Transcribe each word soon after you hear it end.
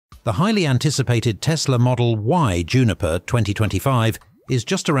The highly anticipated Tesla Model Y Juniper 2025 is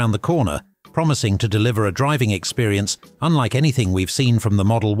just around the corner, promising to deliver a driving experience unlike anything we've seen from the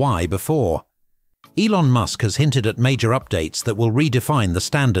Model Y before. Elon Musk has hinted at major updates that will redefine the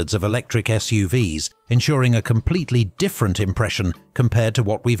standards of electric SUVs, ensuring a completely different impression compared to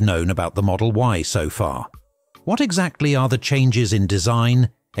what we've known about the Model Y so far. What exactly are the changes in design,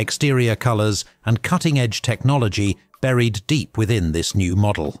 exterior colors, and cutting-edge technology buried deep within this new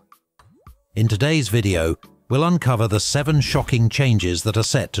model? In today's video, we'll uncover the 7 shocking changes that are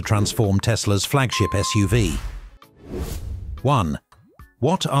set to transform Tesla's flagship SUV. 1.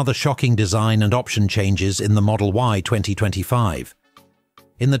 What are the shocking design and option changes in the Model Y 2025?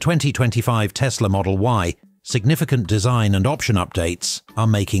 In the 2025 Tesla Model Y, significant design and option updates are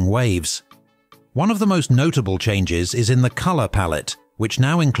making waves. One of the most notable changes is in the color palette, which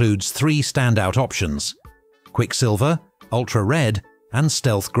now includes 3 standout options: Quicksilver, Ultra Red, and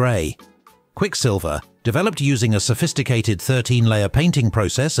Stealth Grey. Quicksilver, developed using a sophisticated 13-layer painting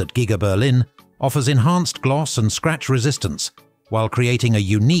process at Giga Berlin, offers enhanced gloss and scratch resistance, while creating a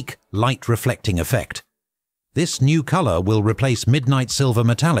unique light-reflecting effect. This new color will replace Midnight Silver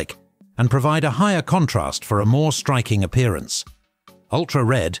Metallic and provide a higher contrast for a more striking appearance. Ultra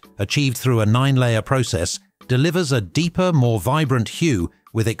Red, achieved through a 9-layer process, delivers a deeper, more vibrant hue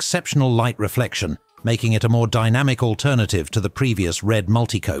with exceptional light reflection, making it a more dynamic alternative to the previous red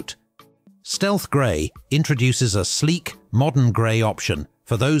multicoat. Stealth Grey introduces a sleek, modern grey option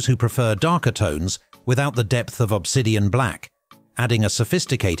for those who prefer darker tones without the depth of obsidian black, adding a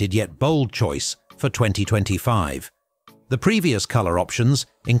sophisticated yet bold choice for 2025. The previous color options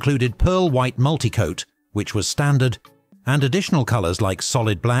included Pearl White Multicoat, which was standard, and additional colors like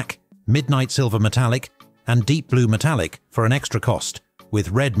Solid Black, Midnight Silver Metallic, and Deep Blue Metallic for an extra cost,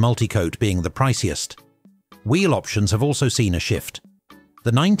 with Red Multicoat being the priciest. Wheel options have also seen a shift.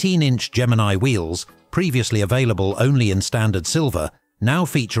 The 19-inch Gemini wheels, previously available only in standard silver, now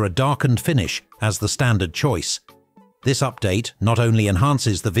feature a darkened finish as the standard choice. This update not only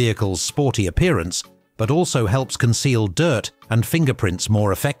enhances the vehicle's sporty appearance, but also helps conceal dirt and fingerprints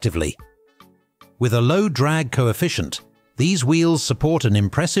more effectively. With a low drag coefficient, these wheels support an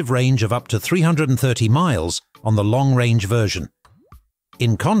impressive range of up to 330 miles on the long-range version.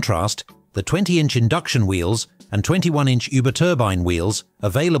 In contrast, the 20-inch induction wheels and 21-inch Uber-turbine wheels,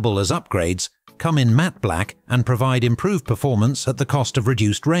 available as upgrades, come in matte black and provide improved performance at the cost of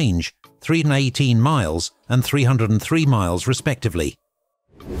reduced range, 318 miles and 303 miles respectively.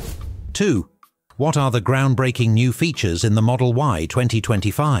 2. What are the groundbreaking new features in the Model Y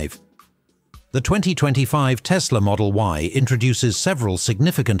 2025? The 2025 Tesla Model Y introduces several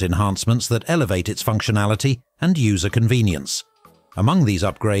significant enhancements that elevate its functionality and user convenience. Among these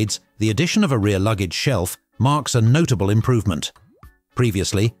upgrades, the addition of a rear luggage shelf marks a notable improvement.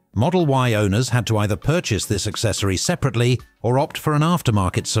 Previously, Model Y owners had to either purchase this accessory separately or opt for an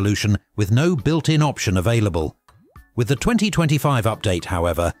aftermarket solution with no built-in option available. With the 2025 update,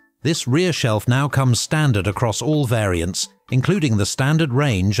 however, this rear shelf now comes standard across all variants, including the standard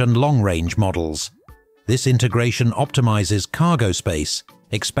range and long-range models. This integration optimizes cargo space,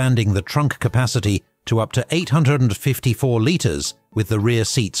 expanding the trunk capacity to up to 854 liters with the rear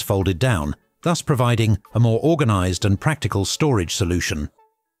seats folded down, thus providing a more organized and practical storage solution.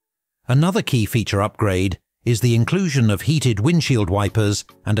 Another key feature upgrade is the inclusion of heated windshield wipers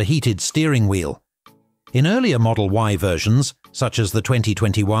and a heated steering wheel. In earlier Model Y versions, such as the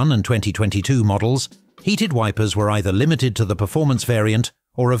 2021 and 2022 models, heated wipers were either limited to the performance variant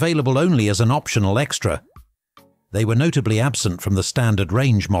or available only as an optional extra. They were notably absent from the standard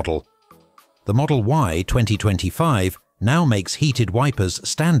range model. The Model Y 2025 now makes heated wipers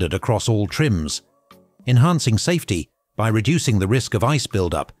standard across all trims, enhancing safety by reducing the risk of ice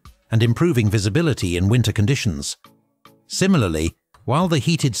buildup and improving visibility in winter conditions. Similarly, while the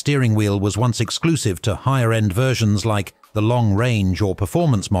heated steering wheel was once exclusive to higher-end versions like the long-range or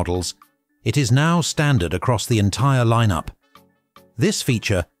performance models, it is now standard across the entire lineup. This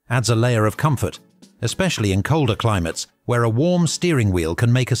feature adds a layer of comfort, especially in colder climates where a warm steering wheel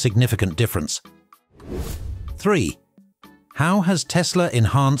can make a significant difference. 3. How has Tesla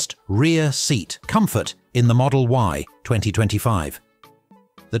enhanced rear seat comfort in the Model Y 2025?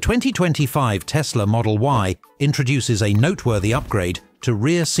 The 2025 Tesla Model Y introduces a noteworthy upgrade to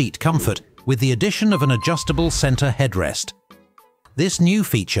rear seat comfort with the addition of an adjustable center headrest. This new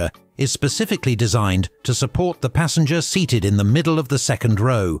feature is specifically designed to support the passenger seated in the middle of the second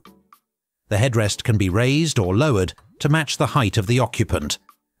row. The headrest can be raised or lowered to match the height of the occupant,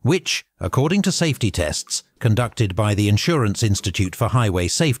 which, according to safety tests conducted by the Insurance Institute for Highway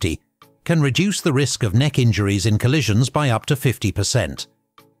Safety, can reduce the risk of neck injuries in collisions by up to 50%.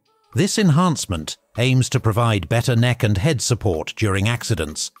 This enhancement aims to provide better neck and head support during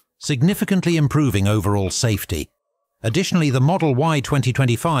accidents, significantly improving overall safety. Additionally, the Model Y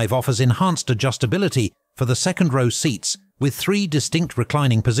 2025 offers enhanced adjustability for the second-row seats with 3 distinct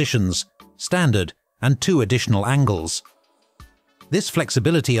reclining positions, standard, and 2 additional angles. This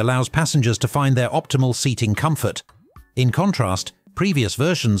flexibility allows passengers to find their optimal seating comfort. In contrast, previous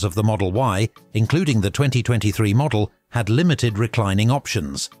versions of the Model Y, including the 2023 model, had limited reclining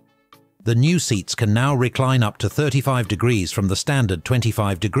options. The new seats can now recline up to 35 degrees from the standard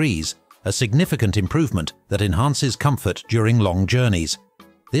 25 degrees, a significant improvement that enhances comfort during long journeys.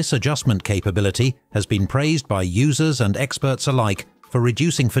 This adjustment capability has been praised by users and experts alike for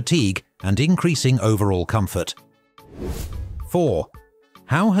reducing fatigue and increasing overall comfort. 4.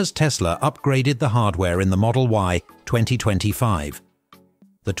 How has Tesla upgraded the hardware in the Model Y 2025?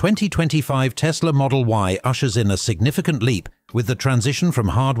 The 2025 Tesla Model Y ushers in a significant leap with the transition from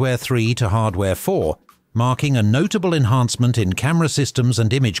Hardware 3 to Hardware 4, marking a notable enhancement in camera systems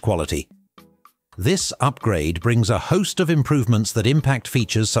and image quality. This upgrade brings a host of improvements that impact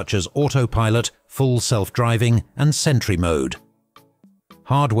features such as autopilot, full self-driving, and Sentry mode.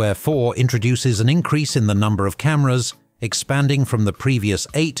 Hardware 4 introduces an increase in the number of cameras, expanding from the previous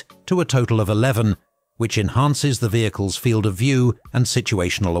 8 to a total of 11, which enhances the vehicle's field of view and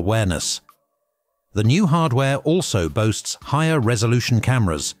situational awareness. The new hardware also boasts higher resolution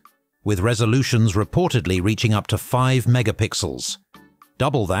cameras, with resolutions reportedly reaching up to 5 megapixels,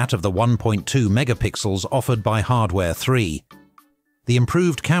 double that of the 1.2 megapixels offered by Hardware 3. The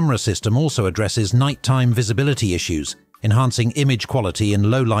improved camera system also addresses nighttime visibility issues, enhancing image quality in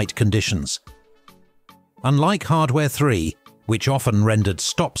low-light conditions. Unlike Hardware 3, which often rendered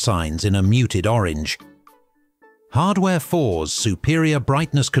stop signs in a muted orange, Hardware 4's superior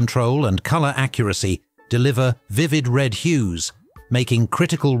brightness control and color accuracy deliver vivid red hues, making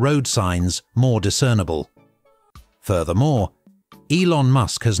critical road signs more discernible. Furthermore, Elon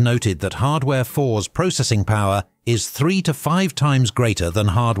Musk has noted that Hardware 4's processing power is 3 to 5 times greater than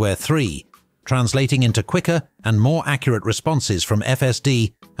Hardware 3, translating into quicker and more accurate responses from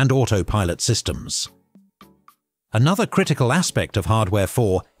FSD and autopilot systems. Another critical aspect of Hardware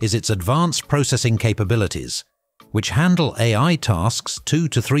 4 is its advanced processing capabilities, which handle AI tasks 2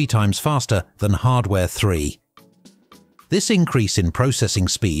 to 3 times faster than Hardware 3. This increase in processing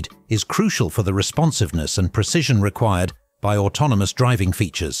speed is crucial for the responsiveness and precision required by autonomous driving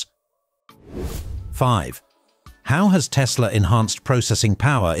features. 5. How has Tesla enhanced processing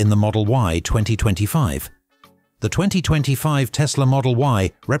power in the Model Y 2025? The 2025 Tesla Model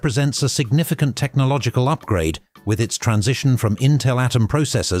Y represents a significant technological upgrade with its transition from Intel Atom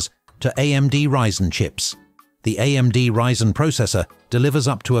processors to AMD Ryzen chips. The AMD Ryzen processor delivers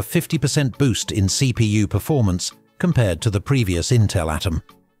up to a 50% boost in CPU performance compared to the previous Intel Atom.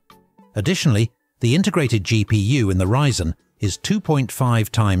 Additionally, the integrated GPU in the Ryzen is 2.5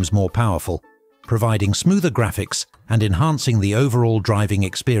 times more powerful, providing smoother graphics and enhancing the overall driving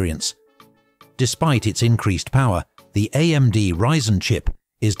experience. Despite its increased power, the AMD Ryzen chip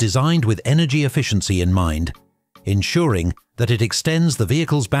is designed with energy efficiency in mind, ensuring that it extends the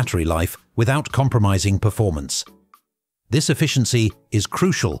vehicle's battery life without compromising performance. This efficiency is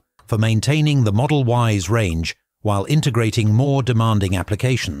crucial for maintaining the Model Y's range while integrating more demanding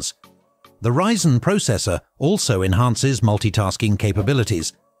applications. The Ryzen processor also enhances multitasking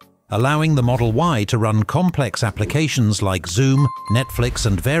capabilities, allowing the Model Y to run complex applications like Zoom, Netflix,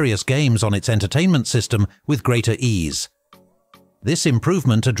 and various games on its entertainment system with greater ease. This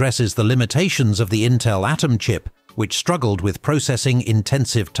improvement addresses the limitations of the Intel Atom chip, which struggled with processing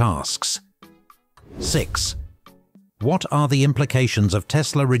intensive tasks. 6. What are the implications of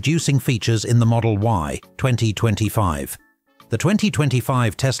Tesla reducing features in the Model Y 2025? The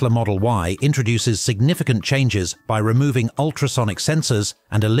 2025 Tesla Model Y introduces significant changes by removing ultrasonic sensors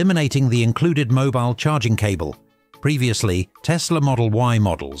and eliminating the included mobile charging cable. Previously, Tesla Model Y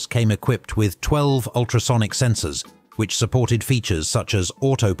models came equipped with 12 ultrasonic sensors, which supported features such as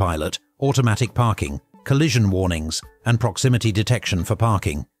autopilot, automatic parking, collision warnings, and proximity detection for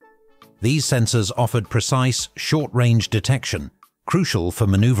parking. These sensors offered precise, short-range detection, crucial for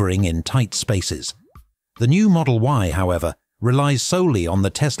maneuvering in tight spaces. The new Model Y, however, relies solely on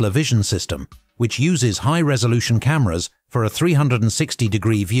the Tesla Vision system, which uses high-resolution cameras for a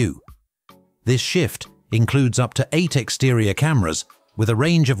 360-degree view. This shift includes up to 8 exterior cameras with a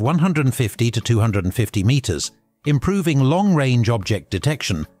range of 150 to 250 meters, improving long-range object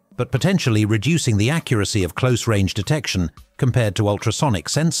detection but potentially reducing the accuracy of close-range detection compared to ultrasonic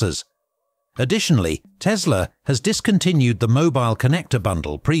sensors. Additionally, Tesla has discontinued the mobile connector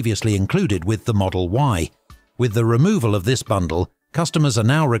bundle previously included with the Model Y. With the removal of this bundle, customers are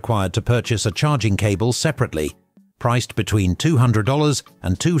now required to purchase a charging cable separately, priced between $200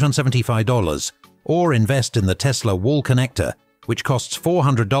 and $275, or invest in the Tesla wall connector, which costs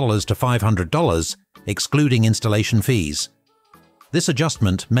 $400 to $500, excluding installation fees. This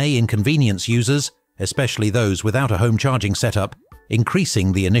adjustment may inconvenience users, especially those without a home charging setup,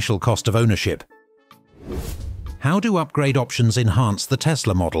 increasing the initial cost of ownership. How do upgrade options enhance the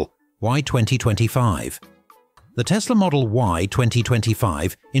Tesla Model Y 2025? The Tesla Model Y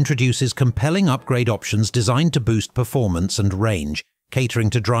 2025 introduces compelling upgrade options designed to boost performance and range, catering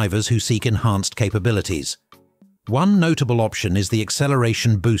to drivers who seek enhanced capabilities. One notable option is the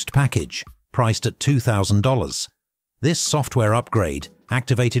Acceleration Boost package, priced at $2,000. This software upgrade,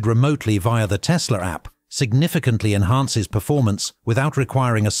 activated remotely via the Tesla app, significantly enhances performance without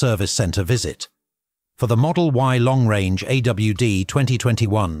requiring a service center visit. For the Model Y Long Range AWD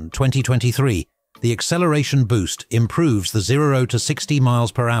 2021-2023, the Acceleration Boost improves the 0 to 60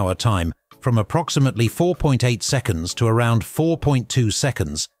 miles per hour time from approximately 4.8 seconds to around 4.2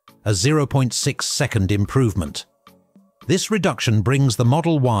 seconds, a 0.6-second improvement. This reduction brings the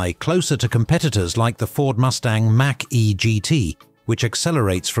Model Y closer to competitors like the Ford Mustang Mach-E GT, which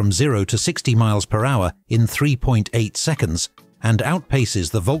accelerates from 0 to 60 miles per hour in 3.8 seconds and outpaces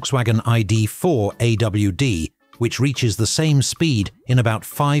the Volkswagen ID.4 AWD, which reaches the same speed in about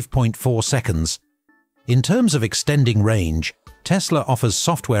 5.4 seconds. In terms of extending range, Tesla offers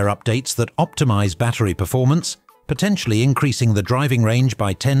software updates that optimize battery performance, potentially increasing the driving range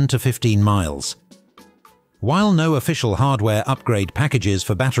by 10 to 15 miles. While no official hardware upgrade packages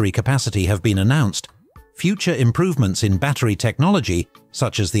for battery capacity have been announced, future improvements in battery technology,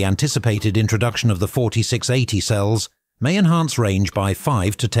 such as the anticipated introduction of the 4680 cells, may enhance range by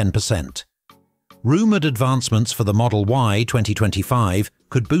 5 to 10%. Rumored advancements for the Model Y 2025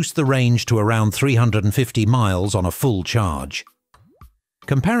 could boost the range to around 350 miles on a full charge.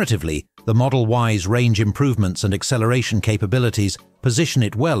 Comparatively, the Model Y's range improvements and acceleration capabilities position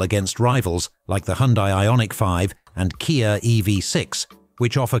it well against rivals like the Hyundai Ioniq 5 and Kia EV6,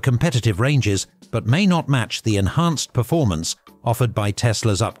 which offer competitive ranges but may not match the enhanced performance offered by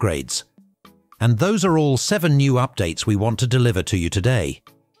Tesla's upgrades. And those are all 7 new updates we want to deliver to you today.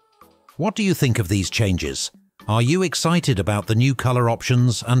 What do you think of these changes? Are you excited about the new color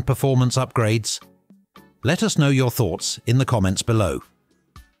options and performance upgrades? Let us know your thoughts in the comments below.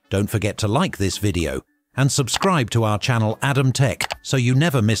 Don't forget to like this video and subscribe to our channel Adam Tech so you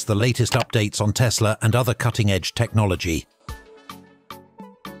never miss the latest updates on Tesla and other cutting-edge technology.